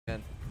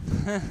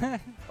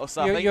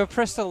Also, you're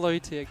pressed a low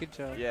tier. Good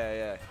job.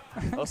 Yeah,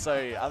 yeah. Also,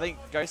 I think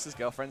Ghost's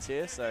girlfriend's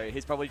here, so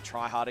he's probably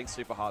try-harding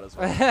super hard as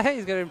well.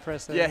 He's got to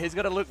impress her. Yeah, he's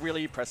got to look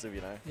really impressive,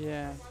 you know.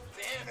 Yeah.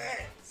 Damn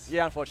it!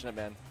 Yeah, unfortunate,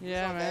 man.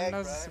 Yeah, man. That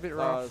was a bit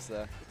rough.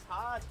 It's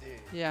hard, dude.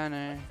 Yeah, I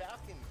know.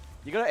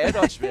 You got to air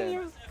dodge,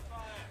 man.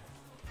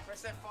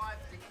 Press F5,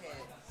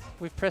 dickheads.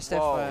 We've pressed Whoa,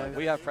 F5.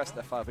 we have pressed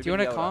F5. Do you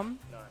want to com?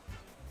 No.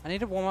 I need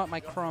to warm up my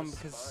Crom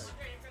because...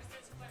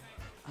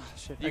 Oh,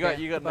 shit. You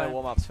got no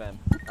warm-ups, fam.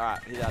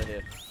 Alright, he's out of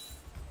here.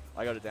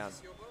 I got it down.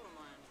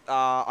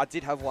 I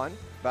did have one,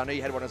 but I know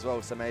you had one as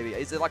well, so maybe.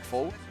 Is it like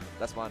full?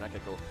 That's mine. Okay,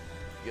 cool.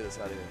 Get this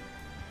out of here.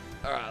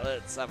 Alright,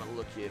 let's have a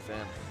look here,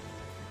 fam.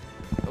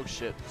 Oh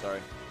shit, sorry.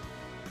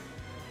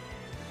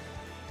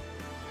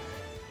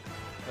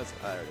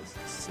 There it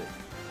is. Sick.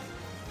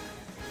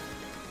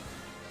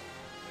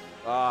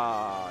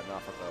 Ah, no, I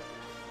fucked up.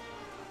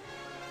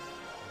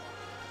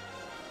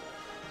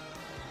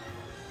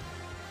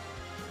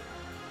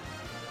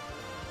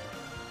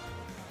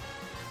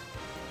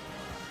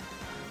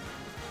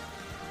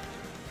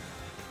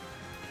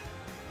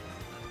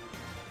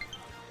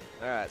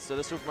 Alright, so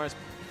this will most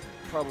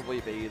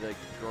probably be the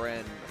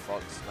Gren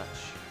Fox match.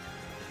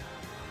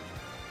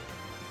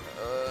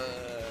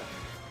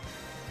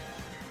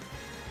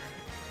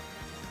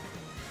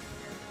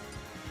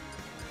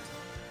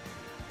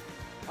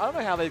 I don't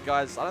know how these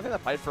guys, I don't think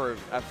they played for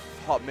a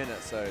hot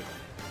minute, so.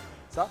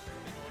 What's up?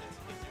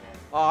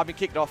 Oh, I've been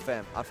kicked off,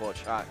 fam.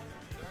 Unfortunate. Alright.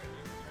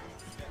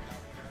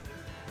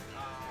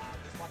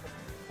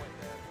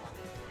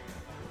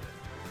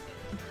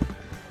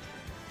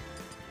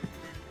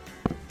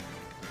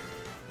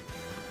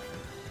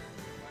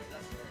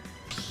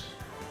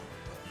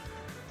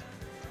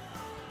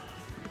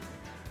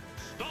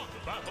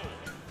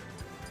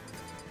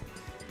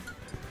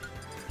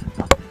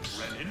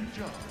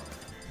 Greninja.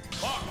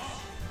 Fox.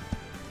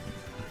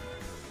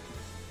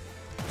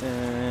 Na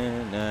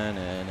na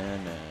na na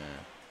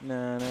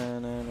na na na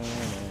na na.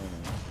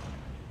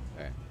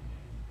 Alright.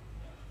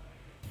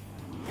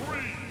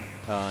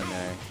 Oh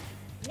no.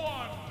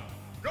 1,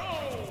 go!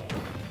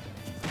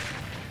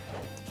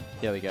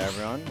 Here we go,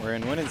 everyone. We're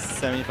in winners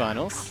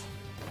semi-finals.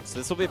 So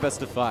this will be a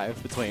best of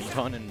 5 between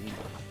Con and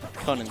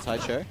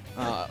Taicho.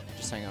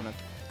 Just hang on, I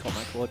caught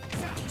my cord.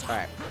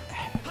 Alright.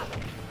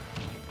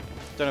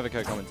 Don't have a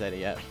co-commentator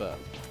yet, but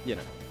you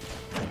know,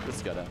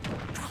 just gotta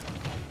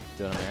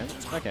do it on your own.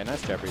 Okay,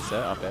 nice jab reset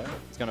up air.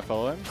 He's gonna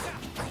follow him.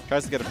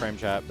 Tries to get a frame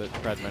trap, but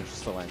Brad manages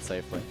to land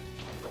safely.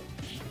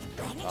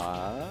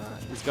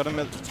 He's got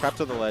him trapped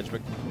to the ledge,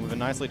 but with a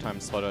nicely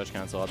timed spot dodge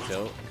cancel up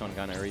tilt, Con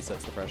kind of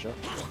resets the pressure.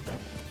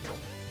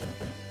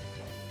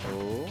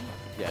 Oh,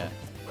 yeah.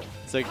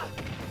 So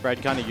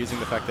Brad kind of using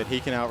the fact that he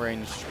can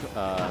outrange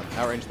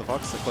the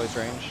Fox at close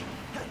range.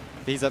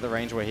 He's at the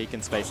range where he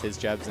can space his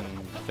jabs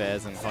and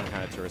fairs, and Con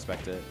kind of to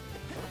respect it.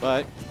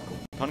 But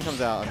Con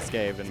comes out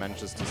unscathed and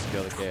manages to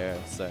secure the KO,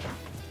 so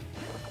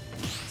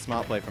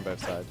smart play from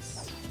both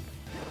sides.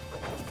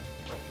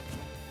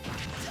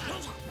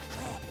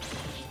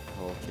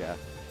 Oh yeah.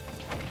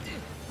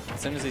 As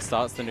soon as he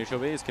starts the neutral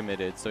B, he's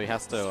committed, so he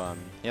has to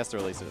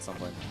release it at some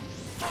point.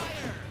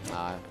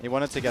 He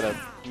wanted to get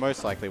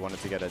most likely wanted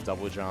to get a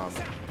double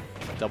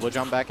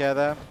jump back air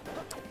there,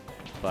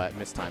 but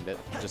mistimed it.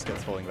 Just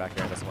gets falling back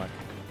air and doesn't work.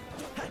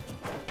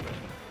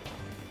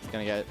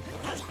 Gonna get.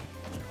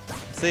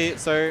 See,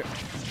 so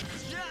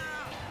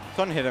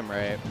Con hit him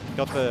right.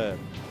 Got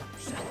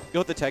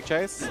the tech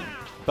chase,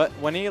 but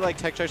when he like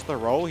tech chased the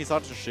roll, he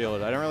started to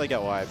shield. I don't really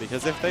get why,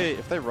 because if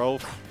they roll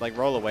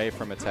away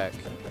from a tech,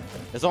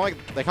 it's not like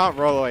they can't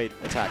roll away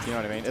attack. You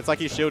know what I mean? It's like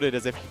he shielded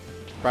as if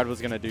Brad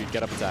was gonna do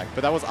get up attack,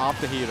 but that was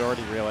after he had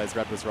already realized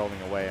Brad was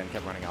rolling away and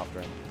kept running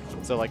after him.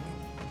 So like,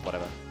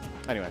 whatever.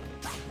 Anyway,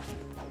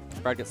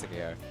 Brad gets the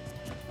KO.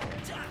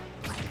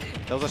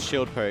 That was a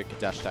shield poke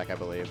dash attack, I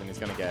believe, and he's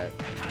gonna get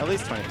at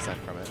least 20%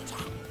 from it.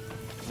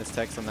 This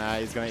tech's on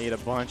that, he's gonna eat a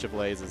bunch of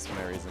lasers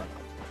for no reason.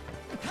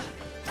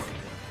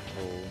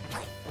 Ooh.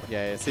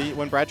 Yeah, see,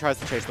 when Brad tries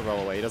to chase the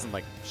roll away, he doesn't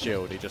like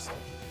shield,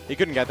 he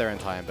couldn't get there in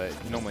time, but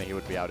normally he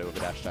would be able to with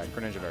a dash attack.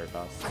 Greninja very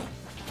fast.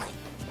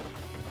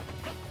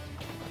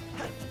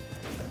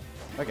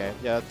 Okay,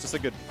 yeah, just a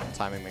good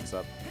timing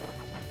mix-up.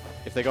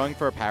 If they're going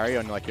for a parry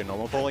on like your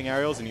normal falling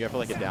aerials and you go for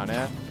like a down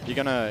air, you're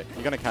gonna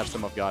catch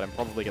them off guard and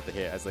probably get the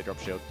hit as they drop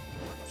shield.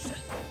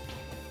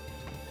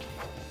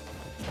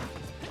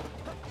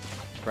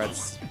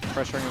 Brad's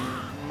pressuring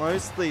him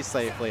mostly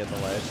safely at the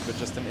ledge, but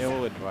just an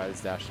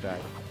ill-advised dash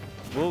attack.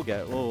 We'll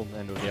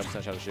end with the up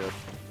smash out of shield.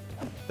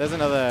 There's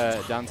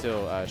another down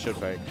tilt shield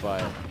poke,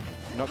 but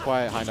not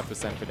quite high enough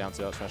percent for down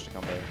tilt up smash to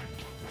combo.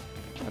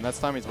 And that's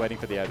time he's waiting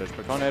for the air dodge,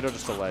 but Con air dodge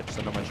just a ledge,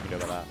 so not much you can do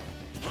about that.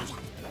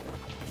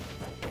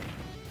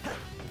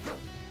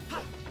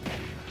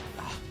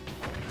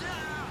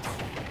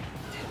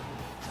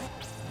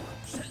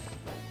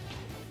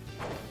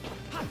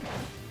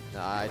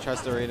 He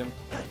tries to read him.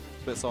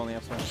 It's a bit slow on the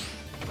up smash.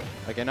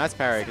 Okay, nice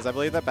parry, because I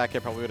believe that back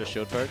air probably would have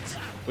shield poked,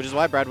 which is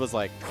why Brad was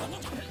like,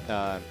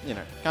 you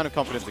know, kind of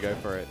confident to go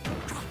for it.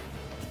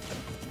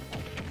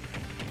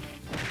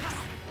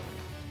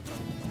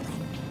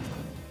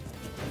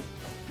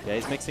 Yeah,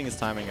 he's mixing his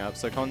timing up,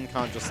 so Con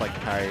can't just like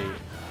parry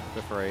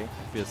for free if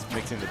he's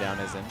mixing the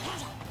downers in.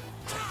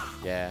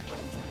 Yeah.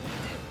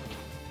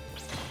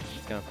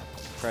 He's gonna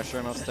pressure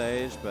him off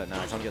stage, but no,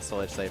 Con gets to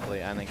ledge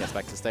safely and then gets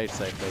back to stage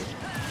safely.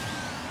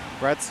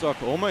 Brad's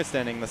stock almost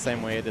ending the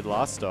same way he did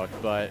last stock,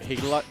 but he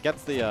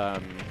gets the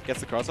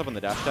cross up on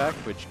the dash attack,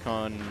 which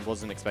Con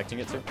wasn't expecting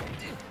it to.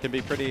 Can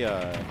be pretty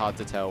hard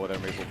to tell whether a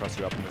move will cross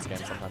you up in this game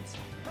sometimes.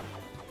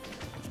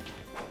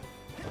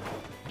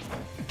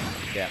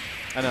 Yeah,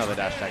 another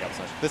dash attack up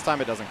smash. This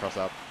time it doesn't cross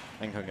up,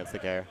 and Con gets the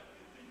KO.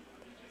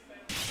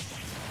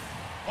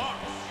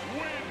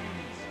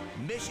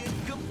 Mission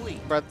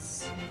complete.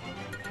 Brad's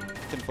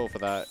can fall for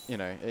that, you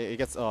know, it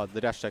gets,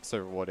 the dash attack's so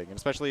rewarding, and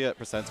especially at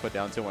percents for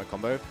down tilt one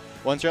combo.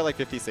 Once you're at like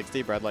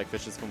 50-60, Brad like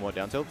fishes for more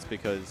down tilts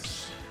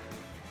because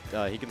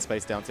he can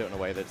space down tilt in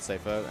a way that's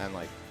safer and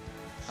like,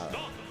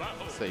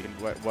 so you can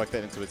work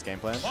that into his game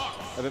plan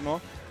a bit more.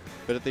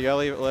 But at the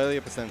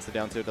earlier percents, the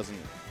down tilt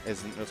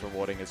isn't as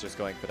rewarding as just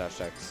going for dash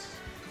attacks.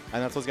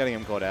 And that's what's getting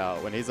him caught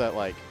out. When he's at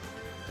like,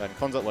 when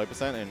Con's at low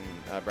percent and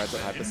Brad's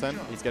at high percent,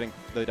 he's getting,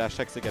 the dash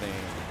attacks are getting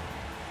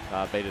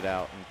baited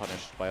out and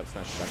punished by up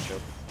smash back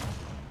shield.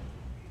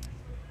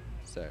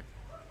 So,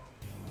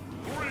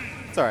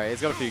 it's alright,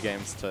 he's got a few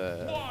games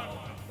to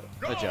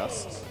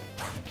adjust.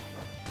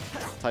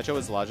 Taicho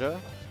is larger.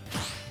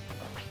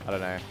 I don't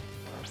know.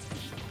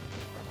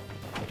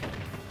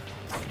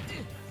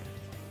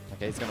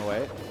 Okay, he's gonna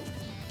wait.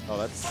 Oh,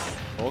 that's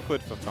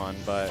awkward for Con,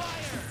 but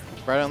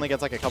Brad only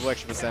gets like a couple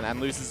extra percent and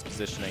loses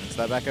positioning,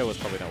 so that back air was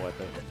probably not worth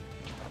it.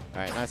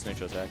 Alright, nice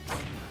neutral attack.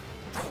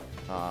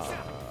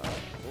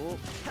 Ooh.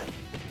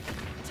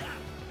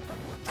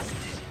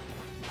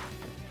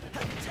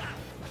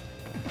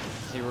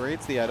 He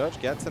reads the air dodge,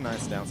 gets a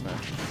nice down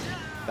smash.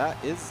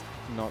 That is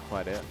not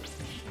quite it.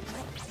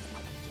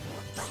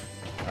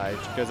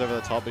 He goes over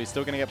the top, but he's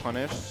still going to get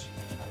punished.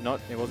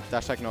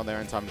 Dash attack not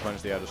there in time to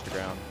punish the air dodge to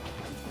ground.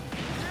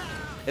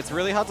 It's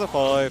really hard to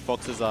follow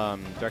Fox's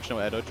directional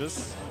air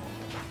dodges.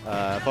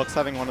 Fox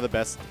having one of the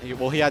best, he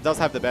does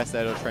have the best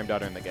air dodge frame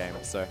data in the game,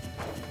 so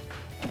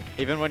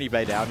even when you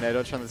bait out an air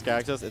dodge from his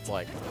characters, it's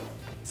like,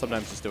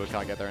 sometimes you still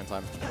can't get there in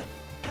time.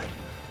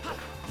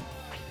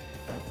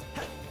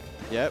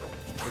 Yep.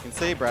 We can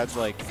see Brad's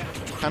like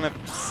kind of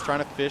trying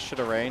to fish at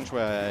a range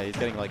where he's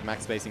getting like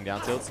max spacing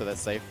down tilt, so that's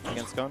safe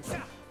against Con.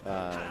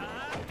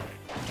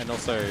 And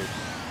also,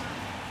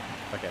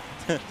 okay,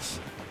 that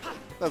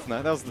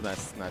was the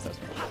nice aspect.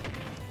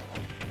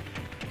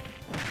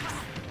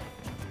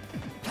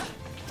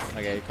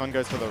 Okay, Con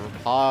goes for the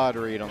hard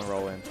read on the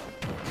roll in.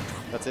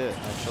 That's it,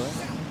 actually.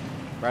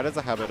 Brad has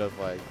a habit of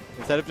like,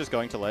 instead of just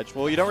going to ledge,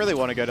 well, you don't really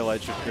want to go to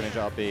ledge with Greninja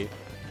up B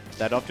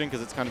that often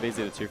because it's kind of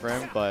easy to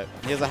two-frame, but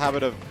he has a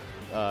habit of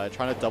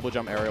trying to double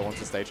jump aerial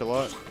onto stage a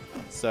lot,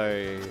 so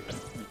you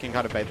can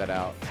kind of bait that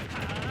out.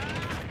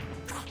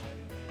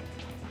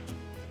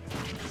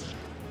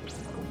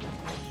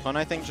 Con,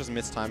 I think, just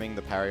missed timing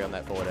the parry on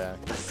that forward air.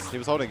 He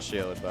was holding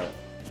shield, but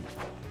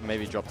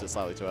maybe dropped it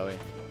slightly too early.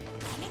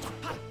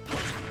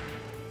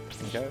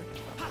 Okay.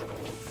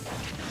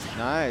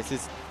 Nice.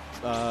 He's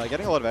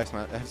getting a lot of F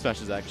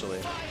smashes, actually.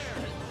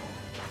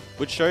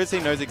 Which shows he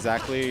knows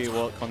exactly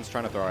what Con's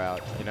trying to throw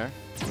out, you know?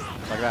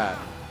 Like that.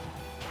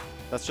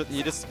 That's just,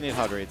 you just need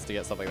hard reads to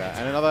get stuff like that.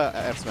 And another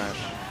F smash.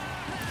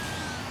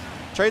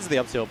 Trades the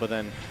up tilt, but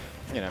then,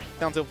 you know,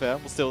 down tilt fair.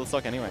 We'll steal the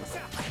stock anyway.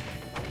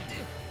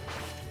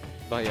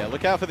 But yeah,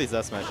 look out for these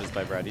F smashes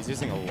by Brad. He's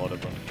using a lot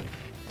of them.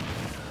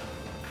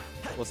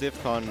 We'll see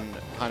if Con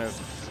kind of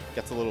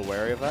gets a little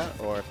wary of that,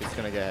 or if he's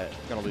gonna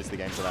lose the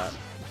game to that.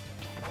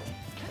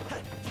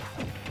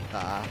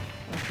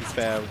 He's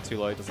fair too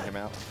low, doesn't come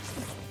out.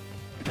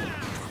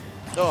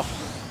 Oh,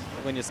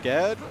 when you're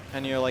scared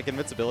and your like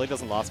invincibility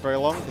doesn't last very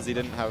long because he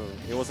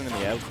wasn't in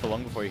the air for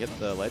long before you hit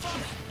the ledge.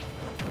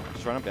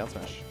 Just run up down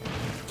smash.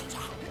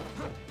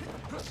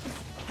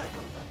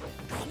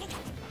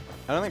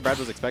 I don't think Brad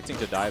was expecting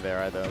to die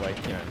there either.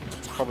 Like, you know,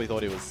 probably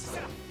thought he was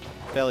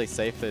fairly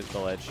safe at the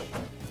ledge.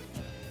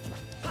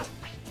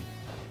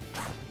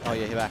 Oh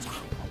yeah, he back.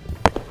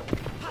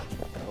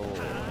 Oh,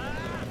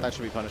 that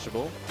should be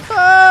punishable.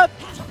 Oh,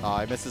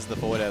 he misses the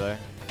forward air though.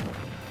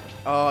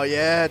 Oh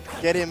yeah,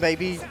 get him,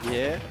 baby.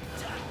 Yeah.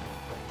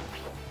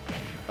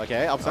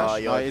 Okay, up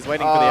smash. No, he's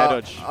waiting for the air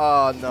dodge.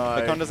 Oh no.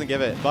 But Con doesn't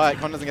give it. But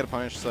Con doesn't get a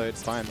punish, so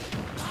it's fine.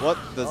 What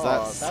does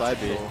that side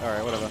be? Cool.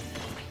 Alright, whatever.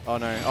 Oh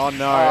no. Oh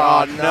no.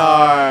 Oh, Oh no.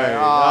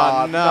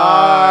 Oh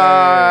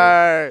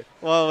no.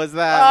 What was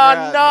that?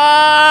 Oh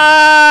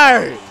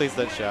no! Please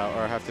don't shout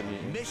or I have to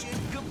mute you. Mission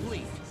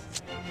complete.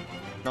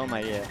 Not in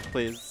my ear,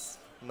 please.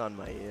 Not in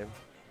my ear.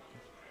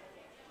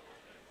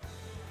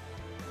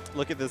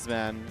 Look at this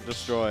man.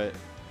 Destroy it.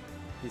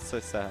 He's so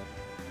sad.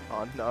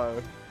 Oh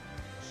no.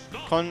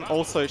 Con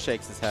also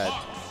shakes his head.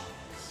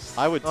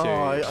 I would too.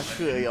 Oh, I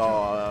should.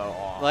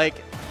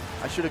 Like,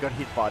 I should have got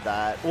hit by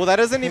that. well, that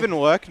doesn't even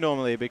work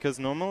normally because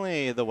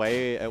normally the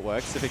way it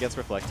works if it gets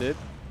reflected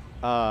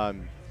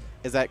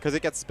is that because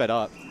it gets sped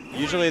up,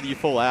 usually you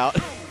fall out.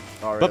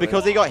 Oh, really? But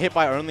because he got hit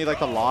by only like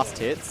the last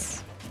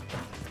hits,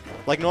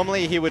 Like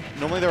normally the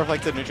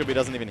reflected neutral B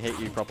doesn't even hit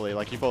you properly,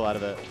 like you fall out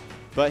of it.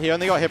 But he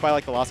only got hit by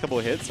like the last couple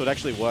of hits, so it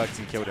actually worked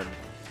and killed him.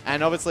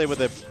 And obviously with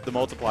the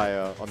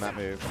multiplier on that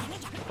move,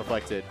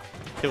 reflected,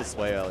 kills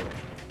Sway early.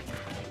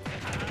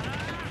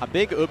 A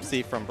big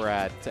oopsie from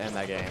Brad to end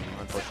that game,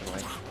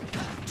 unfortunately.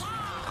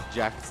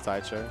 Jacked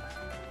Taicho.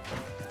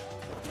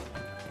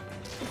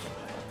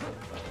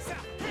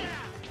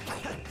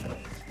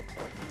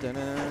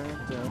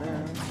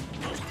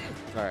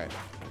 Alright.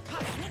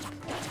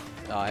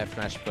 Oh, F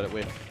smash, but it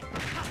whiff.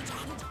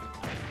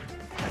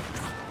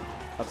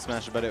 Up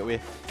smash, but it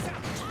whiff.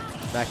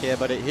 Back here,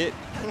 but it hit.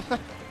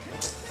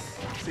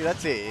 See,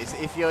 that's it.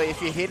 If you're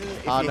hitting.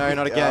 Oh no,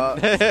 not again.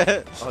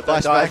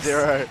 Flashbacks.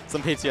 0.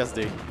 Some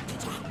PTSD.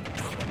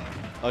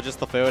 Oh, just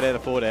the forward air to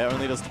forward air.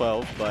 Only does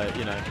 12, but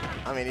you know.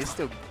 I mean, he's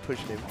still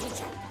pushing him.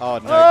 Oh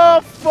no.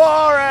 Oh,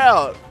 far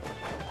out.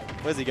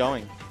 Where's he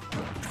going?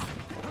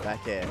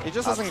 Back air. He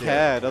just Up doesn't to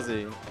care, does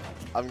he?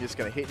 I'm just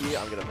gonna hit you.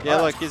 I'm gonna. Yeah,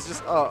 look, he's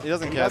just. he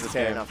doesn't care does this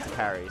care game. enough to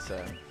parry,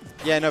 so.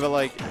 Yeah, no, but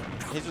like,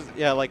 he's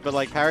just but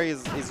like parry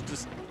is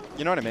just.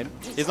 You know what I mean?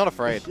 He's not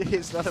afraid.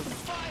 He's not a.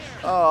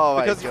 Oh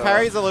my Because God.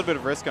 parry's a little bit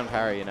of risk on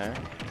parry, you know?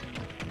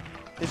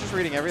 He's just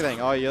reading everything.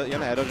 Oh, you're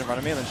gonna air dodge in front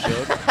of me and then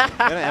shield. You're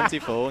gonna empty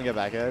full and get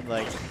back air.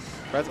 Like,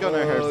 Brad's got no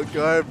Oh, hope.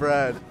 go,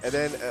 Brad. And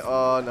then,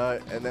 oh no.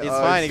 And then, He's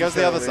oh, fine, he goes to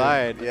the other early.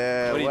 side.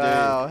 Yeah, What do you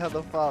wow, how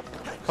the fuck?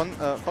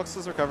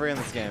 Fox's recovery in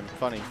this game.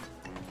 Funny.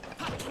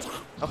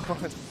 Oh,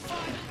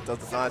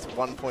 does a nice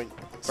 1 point.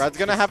 Brad's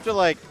gonna have to,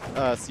 like,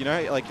 you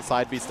know, like,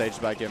 side B stage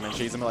back him and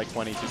cheese him at like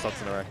 22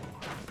 stocks in a row.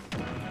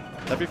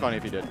 That'd be funny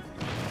if he did.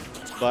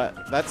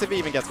 But that's if he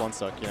even gets one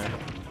stock, you know?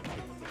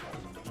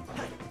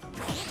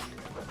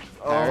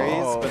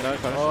 Parries, but no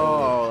punish.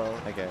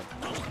 Oh. Okay.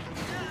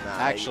 Nah,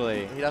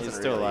 Actually, he doesn't he's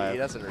still really, alive. He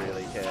doesn't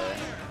really care.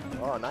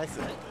 Oh, nice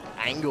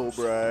angle,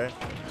 bro.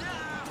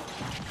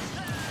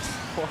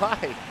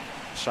 Why?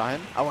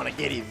 Shine? I want to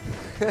get him.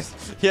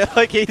 Yeah,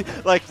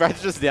 like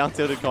Brad's just down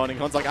tilted Con, and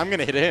Con's like, I'm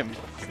gonna hit him.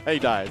 He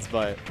dies,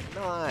 but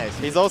Nice.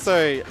 he's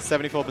also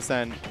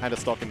 74% and a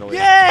stock in the league.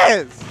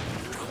 Yes!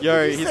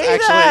 Yo, Did you he's see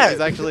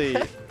that? actually,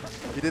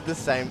 He did the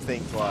same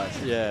thing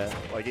twice. yeah.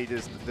 Like he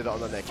just did it on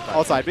the next Oh,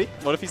 platform. side B?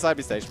 What if he side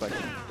B stage back?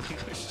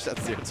 That's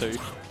 0-2.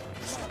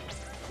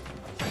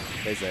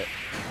 There's it.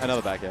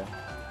 Another back air.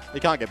 He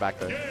can't get back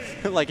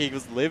though. Like he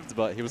was lived,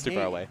 but he was too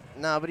far away.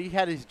 No, but he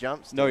had his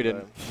jumps. No, he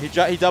didn't.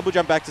 He double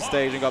jumped back to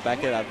stage and got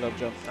back air that double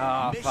jump.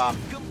 Ah, fuck.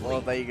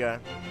 Well, there you go.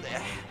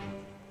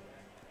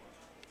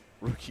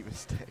 Rookie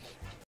mistake.